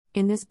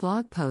In this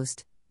blog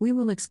post, we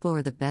will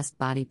explore the best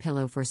body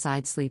pillow for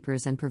side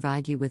sleepers and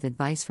provide you with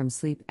advice from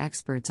sleep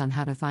experts on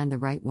how to find the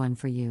right one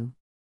for you.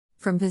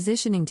 From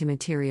positioning to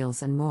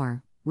materials and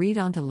more, read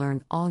on to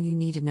learn all you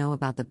need to know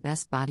about the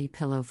best body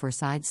pillow for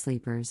side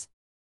sleepers.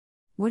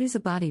 What is a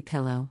body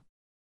pillow?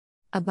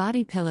 A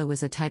body pillow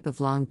is a type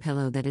of long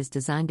pillow that is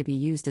designed to be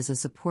used as a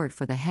support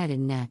for the head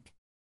and neck.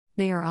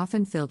 They are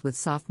often filled with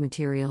soft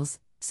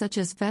materials, such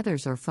as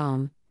feathers or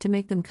foam, to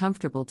make them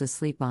comfortable to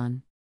sleep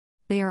on.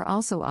 They are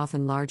also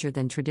often larger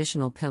than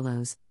traditional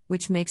pillows,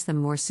 which makes them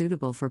more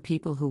suitable for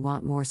people who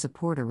want more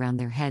support around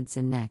their heads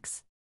and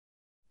necks.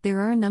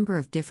 There are a number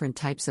of different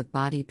types of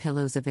body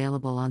pillows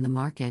available on the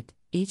market,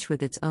 each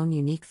with its own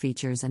unique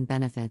features and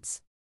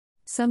benefits.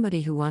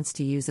 Somebody who wants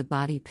to use a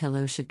body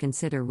pillow should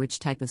consider which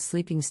type of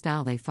sleeping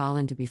style they fall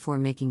into before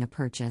making a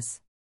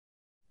purchase.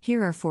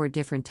 Here are 4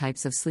 different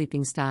types of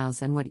sleeping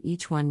styles and what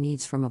each one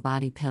needs from a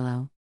body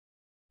pillow.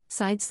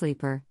 Side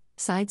sleeper.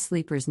 Side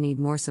sleepers need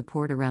more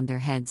support around their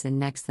heads and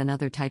necks than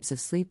other types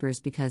of sleepers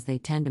because they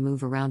tend to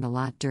move around a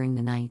lot during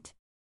the night.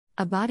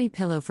 A body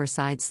pillow for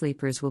side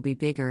sleepers will be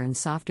bigger and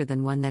softer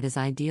than one that is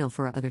ideal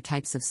for other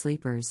types of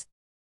sleepers.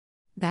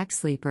 Back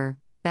sleeper.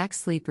 Back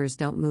sleepers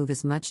don't move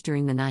as much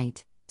during the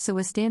night, so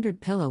a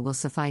standard pillow will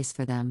suffice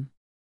for them.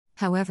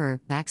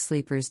 However, back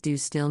sleepers do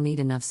still need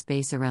enough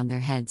space around their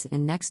heads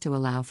and necks to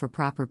allow for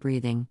proper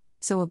breathing,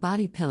 so a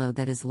body pillow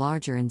that is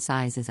larger in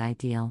size is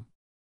ideal.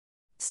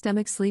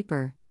 Stomach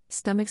sleeper.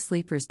 Stomach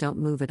sleepers don't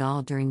move at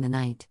all during the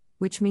night,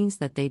 which means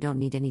that they don't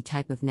need any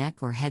type of neck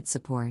or head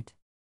support.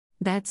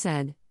 That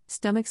said,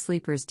 stomach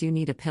sleepers do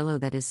need a pillow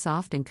that is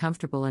soft and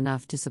comfortable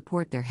enough to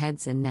support their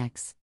heads and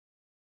necks.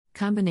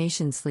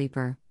 Combination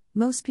sleeper.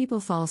 Most people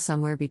fall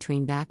somewhere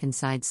between back and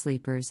side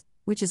sleepers,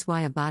 which is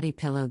why a body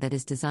pillow that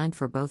is designed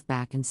for both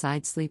back and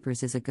side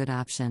sleepers is a good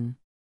option.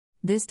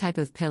 This type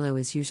of pillow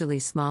is usually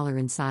smaller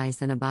in size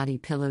than a body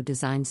pillow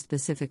designed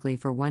specifically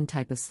for one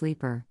type of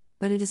sleeper,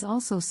 but it is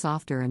also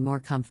softer and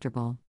more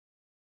comfortable.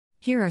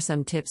 Here are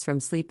some tips from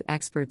sleep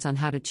experts on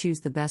how to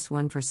choose the best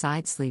one for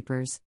side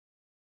sleepers.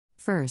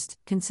 First,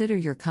 consider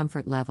your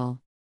comfort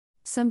level.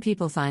 Some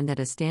people find that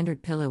a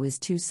standard pillow is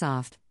too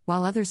soft,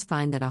 while others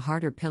find that a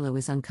harder pillow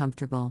is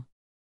uncomfortable.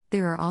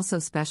 There are also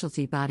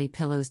specialty body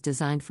pillows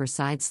designed for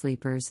side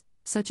sleepers,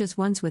 such as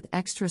ones with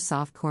extra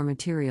soft core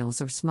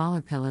materials or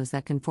smaller pillows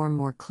that conform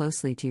more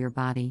closely to your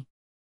body.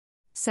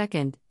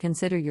 Second,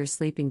 consider your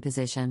sleeping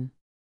position.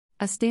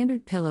 A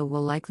standard pillow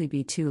will likely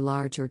be too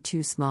large or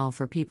too small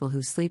for people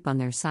who sleep on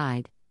their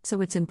side, so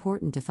it's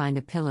important to find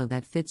a pillow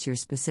that fits your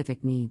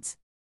specific needs.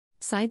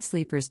 Side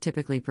sleepers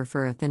typically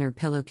prefer a thinner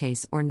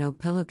pillowcase or no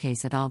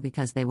pillowcase at all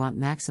because they want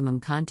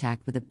maximum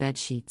contact with the bed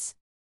sheets.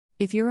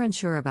 If you're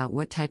unsure about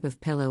what type of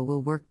pillow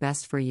will work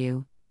best for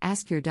you,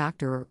 ask your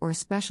doctor or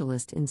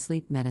specialist in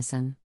sleep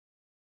medicine.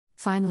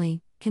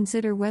 Finally,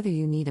 consider whether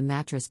you need a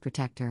mattress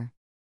protector.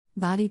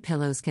 Body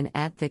pillows can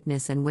add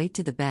thickness and weight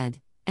to the bed,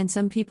 and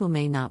some people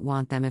may not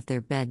want them if their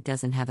bed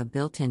doesn't have a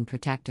built-in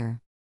protector.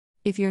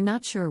 If you're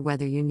not sure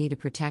whether you need a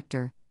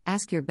protector,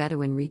 ask your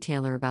Bedouin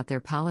retailer about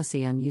their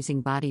policy on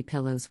using body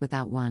pillows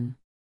without one.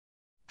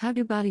 How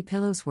do body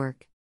pillows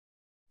work?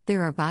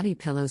 There are body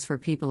pillows for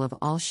people of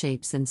all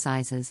shapes and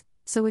sizes,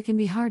 so it can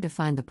be hard to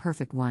find the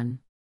perfect one.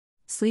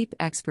 Sleep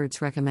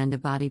experts recommend a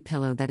body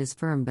pillow that is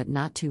firm but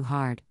not too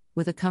hard,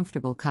 with a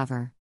comfortable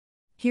cover.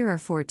 Here are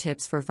 4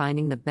 tips for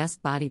finding the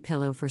best body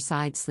pillow for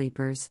side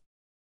sleepers.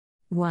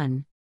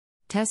 1.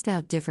 Test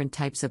out different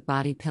types of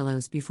body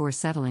pillows before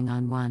settling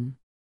on one.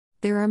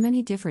 There are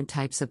many different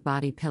types of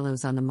body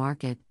pillows on the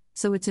market,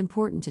 so it's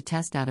important to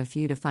test out a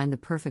few to find the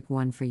perfect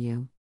one for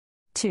you.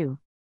 2.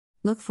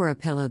 Look for a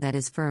pillow that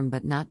is firm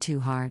but not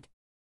too hard.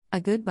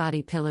 A good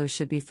body pillow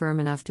should be firm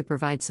enough to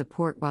provide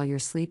support while you're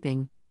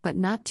sleeping, but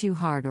not too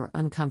hard or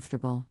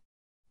uncomfortable.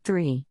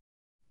 3.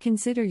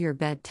 Consider your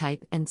bed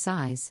type and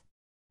size.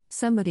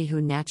 Somebody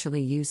who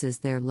naturally uses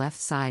their left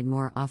side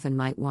more often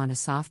might want a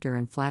softer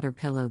and flatter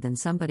pillow than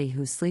somebody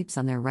who sleeps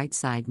on their right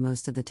side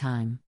most of the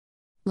time.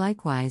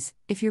 Likewise,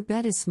 if your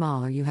bed is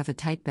small or you have a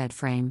tight bed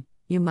frame,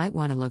 you might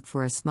want to look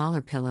for a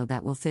smaller pillow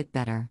that will fit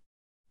better.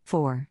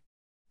 4.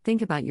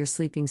 Think about your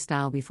sleeping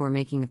style before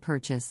making a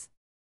purchase.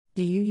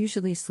 Do you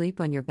usually sleep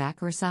on your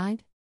back or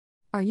side?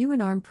 Are you an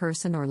arm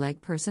person or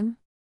leg person?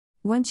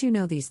 Once you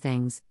know these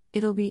things,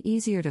 it'll be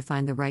easier to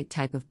find the right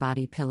type of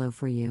body pillow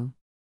for you.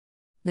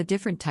 The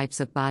different types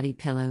of body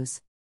pillows.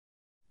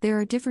 There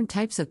are different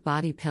types of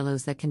body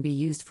pillows that can be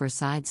used for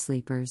side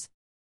sleepers.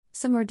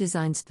 Some are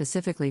designed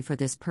specifically for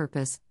this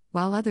purpose,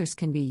 while others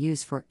can be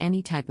used for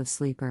any type of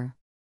sleeper.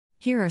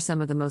 Here are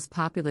some of the most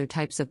popular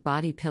types of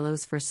body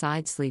pillows for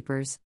side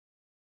sleepers.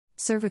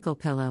 Cervical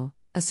pillow.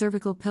 A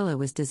cervical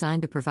pillow is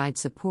designed to provide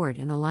support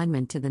and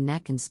alignment to the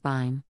neck and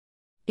spine.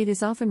 It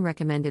is often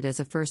recommended as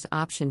a first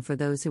option for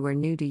those who are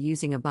new to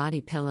using a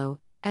body pillow,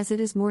 as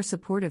it is more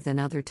supportive than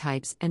other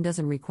types and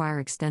doesn't require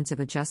extensive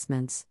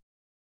adjustments.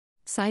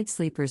 Side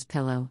sleeper's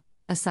pillow.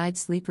 A side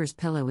sleeper's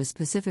pillow is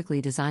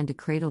specifically designed to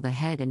cradle the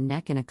head and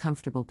neck in a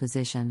comfortable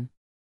position.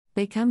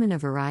 They come in a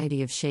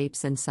variety of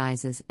shapes and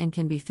sizes and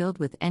can be filled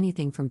with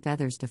anything from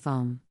feathers to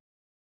foam.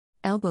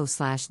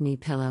 Elbow/knee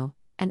pillow.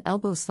 An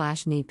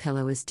elbow/knee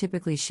pillow is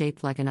typically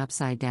shaped like an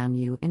upside-down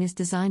U and is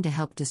designed to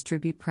help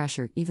distribute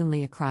pressure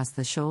evenly across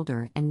the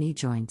shoulder and knee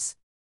joints.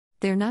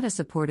 They're not as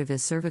supportive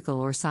as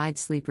cervical or side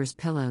sleepers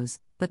pillows,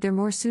 but they're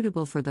more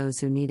suitable for those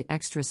who need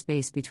extra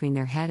space between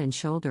their head and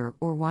shoulder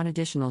or want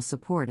additional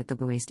support at the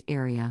waist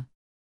area.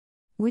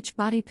 Which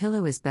body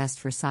pillow is best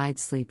for side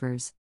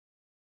sleepers?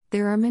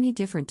 There are many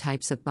different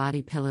types of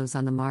body pillows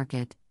on the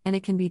market, and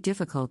it can be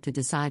difficult to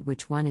decide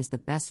which one is the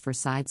best for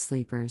side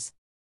sleepers.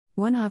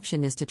 One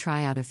option is to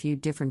try out a few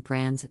different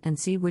brands and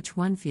see which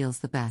one feels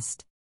the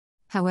best.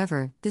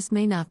 However, this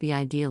may not be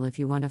ideal if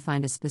you want to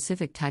find a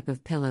specific type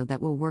of pillow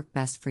that will work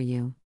best for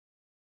you.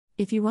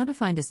 If you want to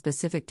find a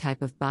specific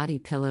type of body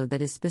pillow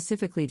that is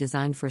specifically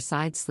designed for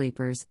side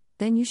sleepers,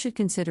 then you should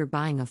consider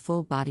buying a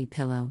full body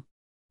pillow.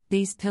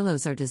 These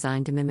pillows are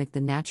designed to mimic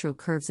the natural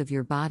curves of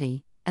your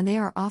body, and they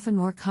are often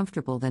more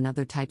comfortable than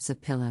other types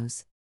of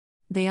pillows.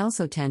 They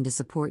also tend to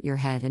support your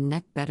head and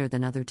neck better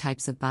than other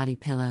types of body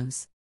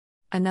pillows.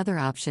 Another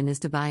option is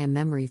to buy a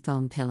memory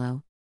foam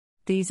pillow.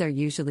 These are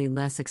usually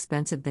less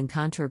expensive than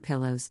contour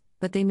pillows,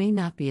 but they may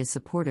not be as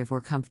supportive or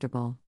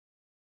comfortable.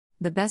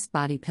 The best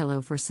body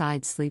pillow for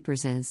side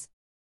sleepers is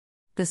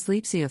the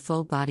Sleepsia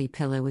Full Body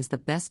Pillow is the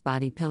best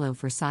body pillow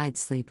for side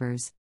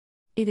sleepers.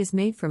 It is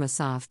made from a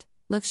soft,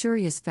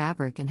 luxurious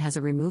fabric and has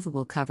a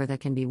removable cover that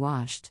can be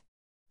washed.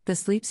 The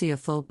Sleepsia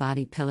Full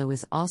Body Pillow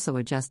is also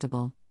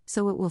adjustable,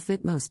 so it will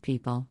fit most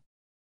people.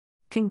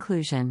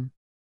 Conclusion: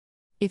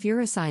 if you're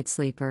a side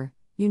sleeper,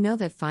 you know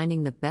that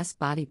finding the best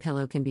body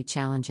pillow can be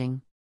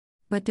challenging.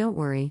 But don't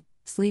worry,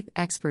 sleep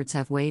experts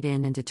have weighed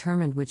in and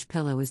determined which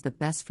pillow is the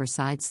best for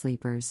side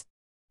sleepers.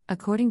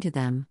 According to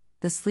them,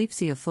 the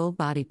Sleepsia Full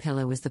Body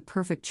Pillow is the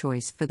perfect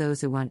choice for those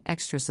who want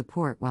extra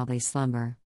support while they slumber.